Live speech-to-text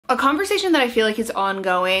A conversation that I feel like is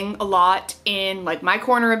ongoing a lot in like my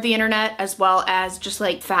corner of the internet, as well as just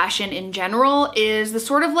like fashion in general, is the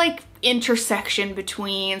sort of like intersection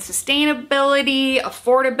between sustainability,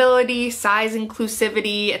 affordability, size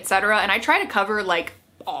inclusivity, etc. And I try to cover like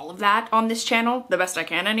all of that on this channel, the best I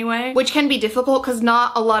can anyway, which can be difficult because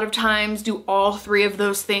not a lot of times do all three of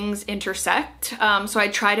those things intersect. So I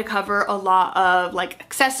try to cover a lot of like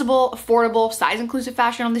accessible, affordable, size inclusive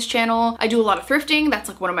fashion on this channel. I do a lot of thrifting. That's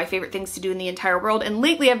like one of my favorite things to do in the entire world. And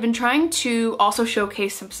lately I've been trying to also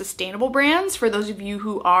showcase some sustainable brands for those of you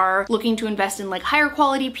who are looking to invest in like higher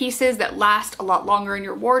quality pieces that last a lot longer in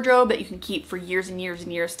your wardrobe that you can keep for years and years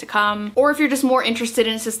and years to come. Or if you're just more interested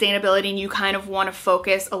in sustainability and you kind of want to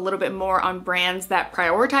focus a little bit more on brands that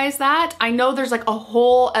prioritize that. I know there's like a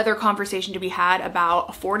whole other conversation to be had about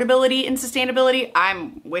affordability and sustainability.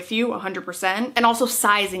 I'm with you 100%. And also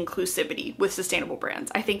size inclusivity with sustainable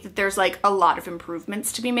brands. I think that there's like a lot of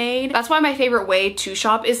improvements to be made. That's why my favorite way to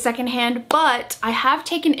shop is secondhand, but I have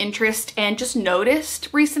taken interest and just noticed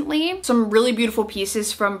recently some really beautiful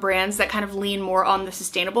pieces from brands that kind of lean more on the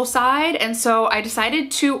sustainable side. And so I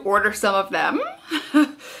decided to order some of them.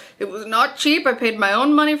 It was not cheap. I paid my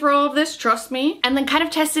own money for all of this, trust me. And then kind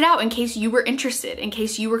of test it out in case you were interested, in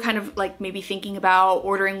case you were kind of like maybe thinking about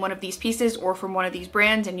ordering one of these pieces or from one of these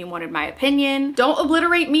brands and you wanted my opinion. Don't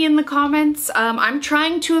obliterate me in the comments. I'm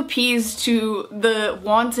trying to appease to the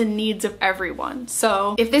wants and needs of everyone.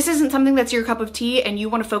 So if this isn't something that's your cup of tea and you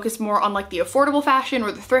want to focus more on like the affordable fashion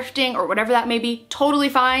or the thrifting or whatever that may be, totally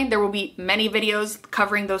fine. There will be many videos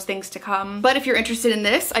covering those things to come. But if you're interested in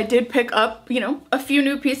this, I did pick up, you know, a few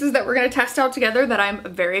new pieces that we're gonna test out together that I'm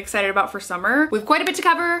very excited about for summer. We have quite a bit to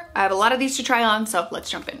cover. I have a lot of these to try on, so let's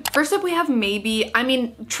jump in. First up we have maybe, I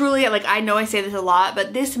mean, truly, like I know I say this a lot,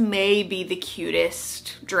 but this may be the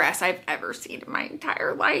cutest dress I've ever seen in my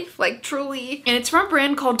entire life, like truly. And it's from a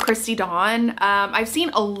brand called Christy. I've seen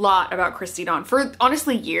a lot about Christy for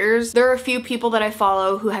honestly years. There are a few people that I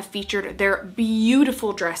follow who have featured their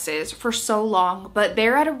beautiful dresses for so long, but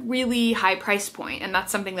they're at a really high price point, and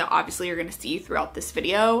that's something that obviously you're gonna see throughout this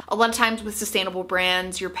video. A lot of times with sustainable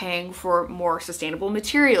brands, you're paying for more sustainable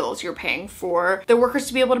materials. You're paying for the workers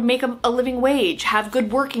to be able to make a living wage, have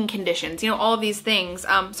good working conditions, you know, all of these things.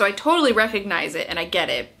 So I totally recognize it and I get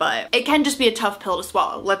it, but it can just be a tough pill to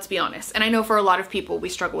swallow, let's be honest. And I know for a lot of people, we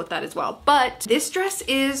struggle with that as well. But this dress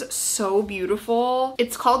is so beautiful.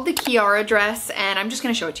 It's called the Kiara dress, and I'm just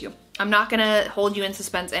gonna show it to you. I'm not gonna hold you in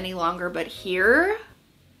suspense any longer, but here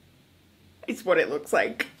is what it looks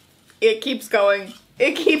like. It keeps going.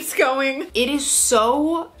 It keeps going. It is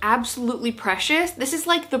so absolutely precious. This is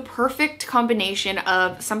like the perfect combination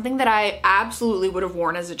of something that I absolutely would have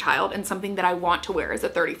worn as a child and something that I want to wear as a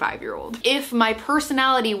 35-year-old. If my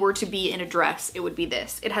personality were to be in a dress, it would be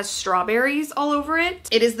this. It has strawberries all over it.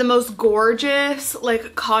 It is the most gorgeous,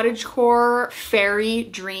 like cottagecore fairy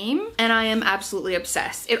dream, and I am absolutely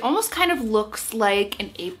obsessed. It almost kind of looks like an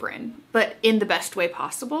apron, but in the best way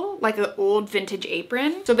possible, like an old vintage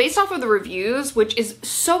apron. So based off of the reviews, which is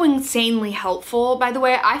so insanely helpful, by the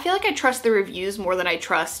way, I feel like I trust the reviews more than I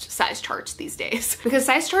trust size charts these days. Because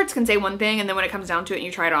size charts can say one thing, and then when it comes down to it and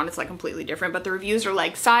you try it on, it's like completely different. But the reviews are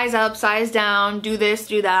like size up, size down, do this,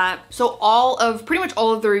 do that. So pretty much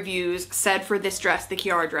all of the reviews said for this dress, the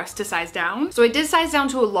Kiara dress, to size down. So I did size down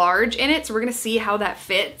to a large in it, so we're gonna see how that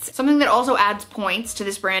fits. Something that also adds points to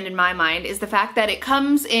this brand in my mind is the fact that it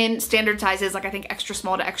comes in standard sizes, like I think extra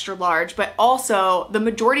small to extra large, but also the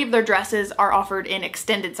majority of their dresses are offered in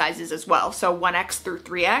extended sizes as well. So 1X through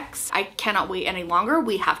 3X. I cannot wait any longer.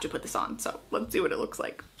 We have to put this on. So let's see what it looks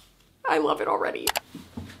like. I love it already.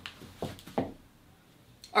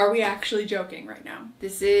 Are we actually joking right now?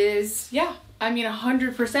 This is, yeah, I mean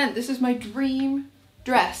 100%. This is my dream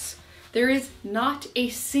dress. There is not a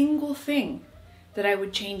single thing that I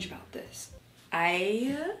would change about this.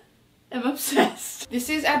 I am obsessed. This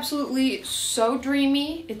is absolutely so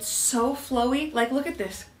dreamy. It's so flowy. Like, look at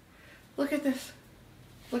this. Look at this.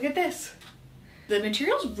 Look at this. The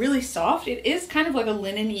material's really soft. It is kind of like a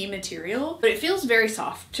linen-y material, but it feels very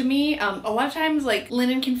soft to me. A lot of times like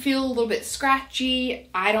linen can feel a little bit scratchy.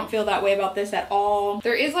 I don't feel that way about this at all.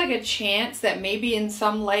 There is like a chance that maybe in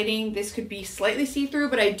some lighting this could be slightly see-through,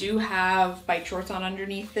 but I do have bike shorts on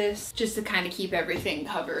underneath this just to kind of keep everything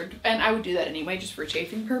covered. And I would do that anyway just for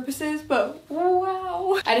chafing purposes, but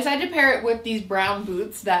wow. I decided to pair it with these brown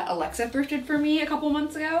boots that Alexa thrifted for me a couple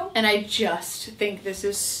months ago. And I just think this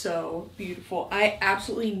is so beautiful. I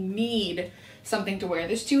absolutely need something to wear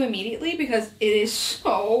this to immediately because it is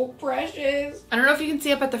so precious. I don't know if you can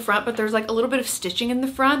see up at the front, but there's like a little bit of stitching in the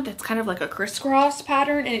front that's kind of like a crisscross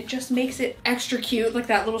pattern, and it just makes it extra cute, like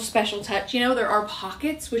that little special touch. You know, there are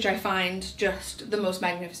pockets, which I find just the most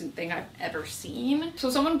magnificent thing I've ever seen. So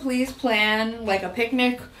someone please plan like a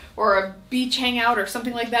picnic or a beach hangout or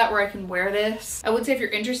something like that where I can wear this. I would say if you're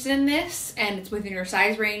interested in this and it's within your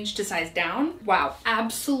size range to size down, wow,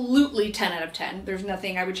 absolutely 10 out of 10. There's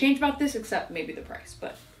nothing I would change about this except maybe the price,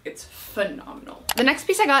 but it's phenomenal. The next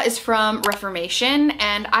piece I got is from Reformation,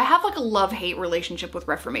 and I have like a love-hate relationship with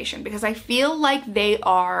Reformation because I feel like they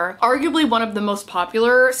are arguably one of the most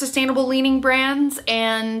popular sustainable leaning brands,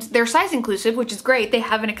 and they're size inclusive, which is great. They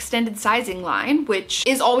have an extended sizing line, which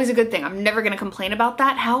is always a good thing. I'm never gonna complain about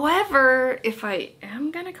that. However, if I am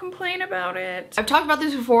gonna complain about it, I've talked about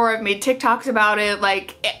this before, I've made TikToks about it,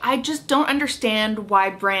 like I just don't understand why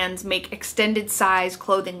brands make extended size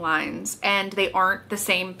clothing lines and they aren't the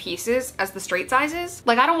same pieces as the straight sizes.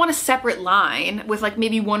 Like, I don't want a separate line with like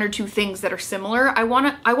maybe one or two things that are similar. I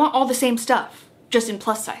want all the same stuff, just in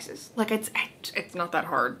plus sizes. Like it's not that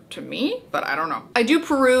hard to me, but I don't know. I do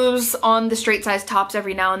peruse on the straight size tops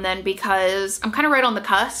every now and then because I'm kind of right on the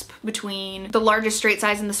cusp between the largest straight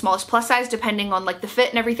size and the smallest plus size, depending on like the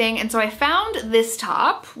fit and everything. And so I found this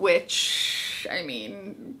top, which, I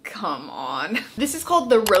mean, come on. This is called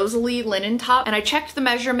the Rosalie linen top, and I checked the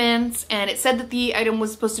measurements and it said that the item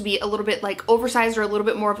was supposed to be a little bit like oversized or a little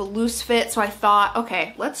bit more of a loose fit. So I thought,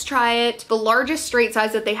 okay, let's try it. The largest straight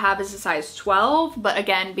size that they have is a size 12, but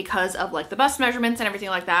again, because of like the bust measurements and everything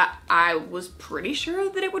like that, I was pretty sure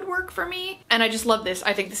that it would work for me. And I just love this.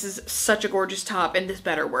 I think this is such a gorgeous top, and this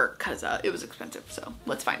better work because it was expensive. So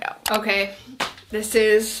let's find out. Okay, this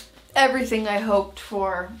is everything I hoped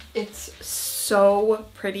for. It's so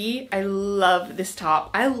pretty. I love this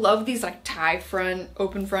top. I love these like tie front,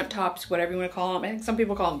 open front tops, whatever you want to call them. I think some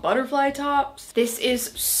people call them butterfly tops. This is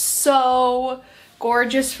so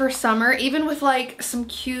gorgeous for summer, even with like some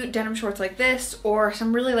cute denim shorts like this or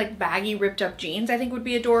some really like baggy ripped up jeans I think would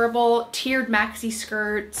be adorable. Tiered maxi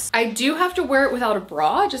skirts. I do have to wear it without a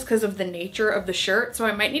bra just because of the nature of the shirt, so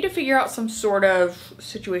I might need to figure out some sort of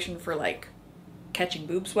situation for like catching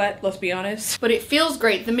boob sweat, let's be honest. But it feels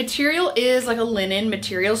great. The material is like a linen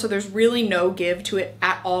material, so there's really no give to it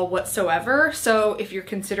at all whatsoever. So if you're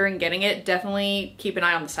considering getting it, definitely keep an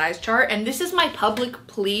eye on the size chart. And this is my public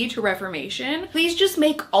plea to Reformation. Please just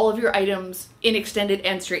make all of your items in extended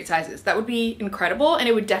and straight sizes. That would be incredible, and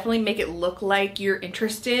it would definitely make it look like you're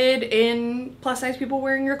interested in plus size people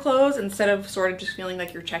wearing your clothes instead of sort of just feeling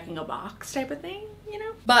like you're checking a box type of thing, you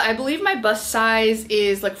know? But I believe my bust size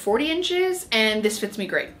is like 40 inches and this fits me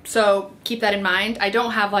great. So keep that in mind. I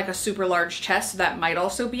don't have like a super large chest, so that might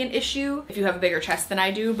also be an issue if you have a bigger chest than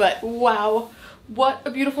I do, but wow. What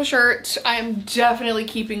a beautiful shirt. I am definitely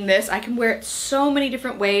keeping this. I can wear it so many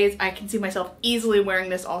different ways. I can see myself easily wearing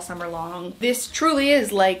this all summer long. This truly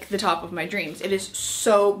is like the top of my dreams. It is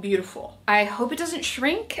so beautiful. I hope it doesn't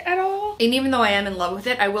shrink at all. And even though I am in love with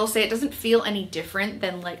it, I will say it doesn't feel any different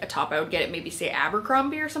than like a top I would get at maybe say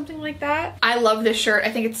Abercrombie or something like that. I love this shirt.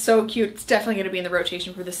 I think it's so cute. It's definitely gonna be in the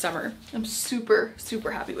rotation for this summer. I'm super,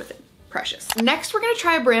 super happy with it. Precious. Next, we're gonna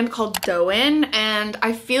try a brand called Doen, and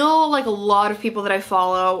I feel like a lot of people that I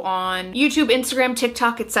follow on YouTube, Instagram,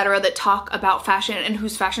 TikTok, etc. that talk about fashion and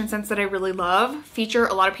whose fashion sense that I really love feature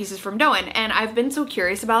a lot of pieces from Doen, and I've been so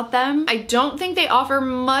curious about them. I don't think they offer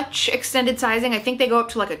much extended sizing. I think they go up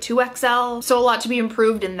to like a 2XL, so a lot to be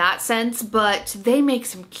improved in that sense, but they make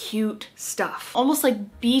some cute stuff. Almost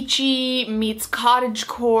like beachy meets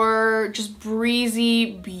cottagecore, just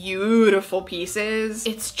breezy, beautiful pieces.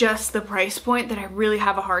 It's just the price point that I really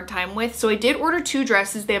have a hard time with. So I did order 2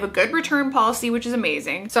 dresses. They have a good return policy, which is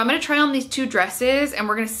amazing. So I'm gonna try on these 2 dresses and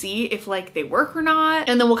we're gonna see if like they work or not,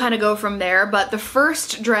 and then we'll kind of go from there. But the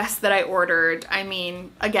first dress that I ordered, I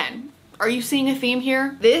mean, again, are you seeing a theme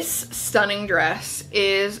here? This stunning dress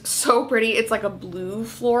is so pretty. It's like a blue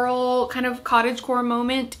floral kind of cottagecore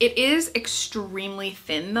moment. It is extremely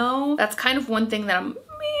thin though. That's kind of one thing that I'm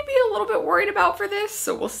maybe a little bit worried about for this,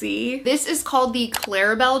 so we'll see. This is called the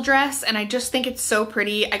Clarabelle dress, and I just think it's so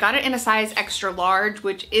pretty. I got it in a size extra large,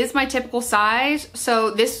 which is my typical size.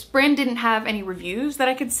 So this brand didn't have any reviews that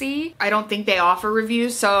I could see. I don't think they offer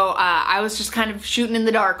reviews, so I was just kind of shooting in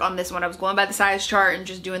the dark on this one. I was going by the size chart and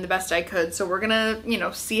just doing the best I could. So we're gonna, you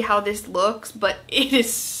know, see how this looks, but it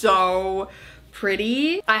is so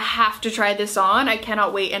pretty. I have to try this on. I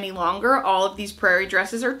cannot wait any longer. All of these prairie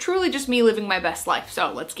dresses are truly just me living my best life,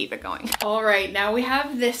 so let's keep it going. All right, now we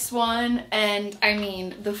have this one, and I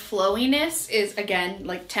mean, the flowiness is, again,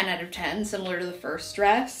 like 10 out of 10, similar to the first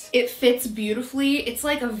dress. It fits beautifully. It's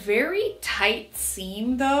like a very tight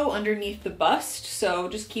seam, though, underneath the bust, so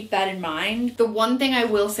just keep that in mind. The one thing I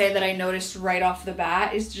will say that I noticed right off the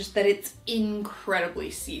bat is just that it's incredibly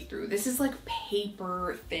see-through. This is like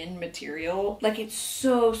paper thin material. Like, it's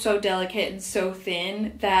so delicate and so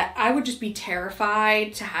thin that I would just be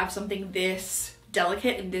terrified to have something this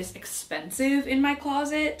delicate and this expensive in my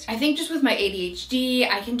closet. I think just with my ADHD,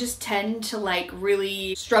 I can just tend to like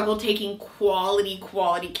really struggle taking quality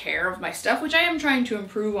care of my stuff, which I am trying to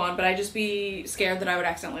improve on, but I just be scared that I would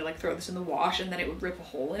accidentally like throw this in the wash and then it would rip a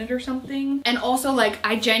hole in it or something. And also, like,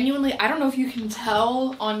 I genuinely, I don't know if you can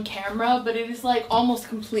tell on camera, but it is like almost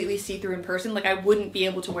completely see-through in person. Like, I wouldn't be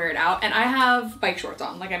able to wear it out. And I have bike shorts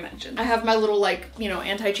on, like I mentioned. I have my little, like, you know,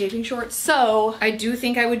 anti-chafing shorts. So I do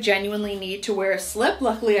think I would genuinely need to wear a slip.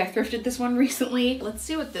 Luckily, I thrifted this one recently. Let's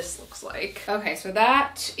see what this looks like. Okay, so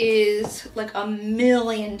that is like a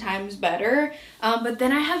million times better. But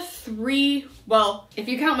then I have three, well, if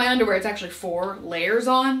you count my underwear, it's actually 4 layers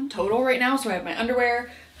on total right now. So I have my underwear,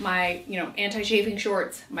 my, you know, anti-chafing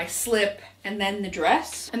shorts, my slip, and then the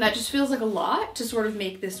dress. And that just feels like a lot to sort of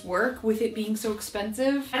make this work with it being so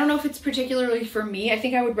expensive. I don't know if it's particularly for me. I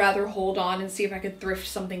think I would rather hold on and see if I could thrift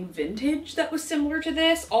something vintage that was similar to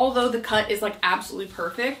this, although the cut is like absolutely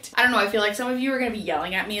perfect. I don't know, I feel like some of you are gonna be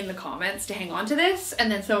yelling at me in the comments to hang on to this,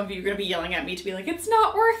 and then some of you are gonna be yelling at me to be like, it's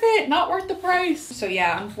not worth it, not worth the price. So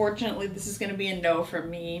yeah, unfortunately, this is gonna be a no from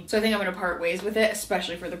me. So I think I'm gonna part ways with it,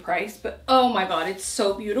 especially for the price, but oh my god, it's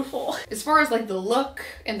so beautiful. As far as like the look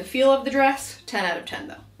and the feel of the dress, 10 out of 10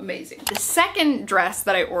 though. Amazing. The second dress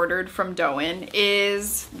that I ordered from Doen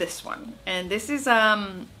is this one. And this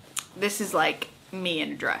is like me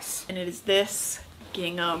in a dress. And it is this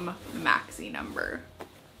gingham maxi number.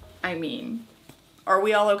 I mean, are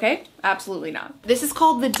we all okay? Absolutely not. This is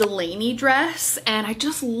called the Delaney dress, and I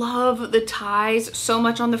just love the ties so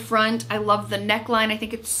much on the front. I love the neckline. I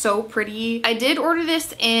think it's so pretty. I did order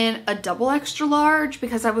this in a double extra large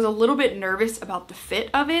because I was a little bit nervous about the fit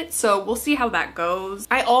of it, so we'll see how that goes.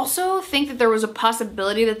 I also think that there was a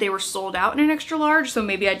possibility that they were sold out in an extra large, so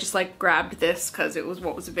maybe I just like grabbed this because it was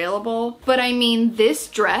what was available. But I mean, this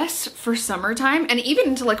dress for summertime and even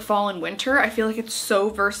into like fall and winter, I feel like it's so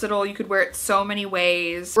versatile. You could wear it so many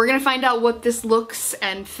ways. We're gonna find out what this looks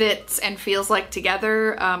and fits and feels like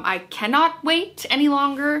together. I cannot wait any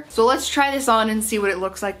longer. So let's try this on and see what it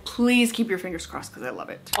looks like. Please keep your fingers crossed because I love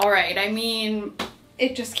it. All right, I mean,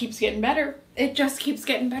 it just keeps getting better. It just keeps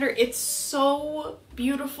getting better. It's so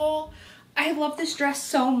beautiful. I love this dress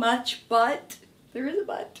so much, but there is a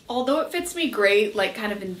but. Although it fits me great, like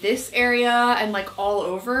kind of in this area and like all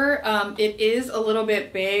over, it is a little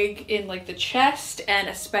bit big in like the chest and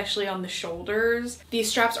especially on the shoulders. These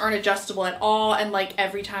straps aren't adjustable at all, and like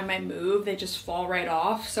every time I move, they just fall right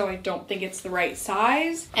off. So I don't think it's the right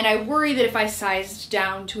size. And I worry that if I sized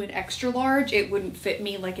down to an extra large, it wouldn't fit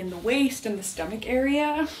me like in the waist and the stomach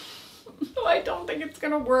area. So I don't think it's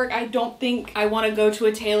gonna work. I don't think I want to go to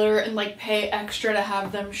a tailor and like pay extra to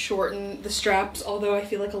have them shorten the straps, although I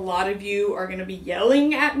feel like a lot of you are gonna be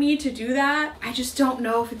yelling at me to do that. I just don't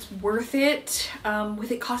know if it's worth it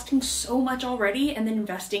with it costing so much already and then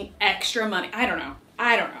investing extra money. I don't know.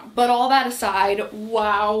 But all that aside,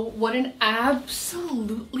 wow, what an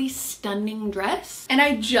absolutely stunning dress. And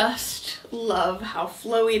I just love how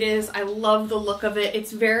flowy it is. I love the look of it.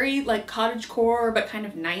 It's very like cottagecore, but kind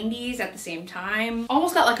of 90s at the same time.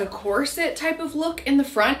 Almost got like a corset type of look in the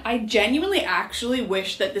front. I genuinely actually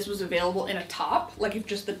wish that this was available in a top, like if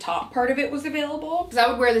just the top part of it was available, because I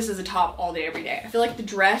would wear this as a top all day, every day. I feel like the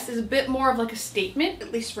dress is a bit more of like a statement,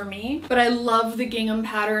 at least for me, but I love the gingham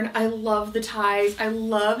pattern. I love the ties. I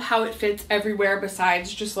love how it fits everywhere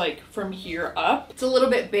besides just like from here up. It's a little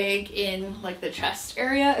bit big in like the chest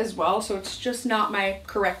area as well, so it's just not my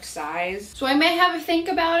correct size. So I may have a think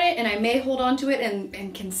about it and I may hold on to it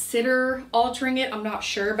and consider altering it. I'm not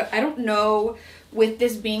sure, but I don't know, with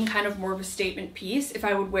this being kind of more of a statement piece, if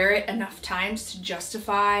I would wear it enough times to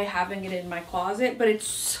justify having it in my closet. But it's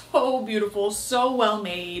so beautiful, so well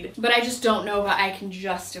made, but I just don't know if I can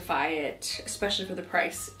justify it, especially for the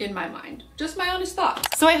price in my mind. Just my honest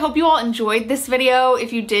thoughts. So I hope you all enjoyed this video.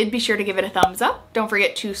 If you did, be sure to give it a thumbs up. Don't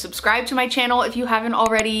forget to subscribe to my channel if you haven't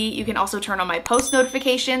already. You can also turn on my post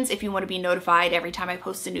notifications if you want to be notified every time I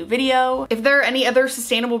post a new video. If there are any other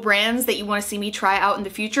sustainable brands that you want to see me try out in the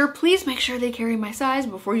future, please make sure they carry my size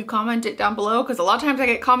before you comment it down below, because a lot of times I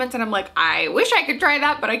get comments and I'm like, I wish I could try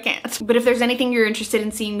that, but I can't. But if there's anything you're interested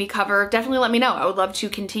in seeing me cover, definitely let me know. I would love to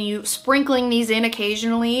continue sprinkling these in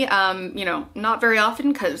occasionally. You know, not very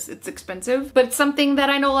often because it's expensive, but it's something that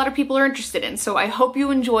I know a lot of people are interested in. So I hope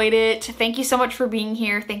you enjoyed it. Thank you so much for being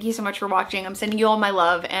here. Thank you so much for watching. I'm sending you all my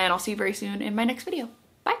love, and I'll see you very soon in my next video.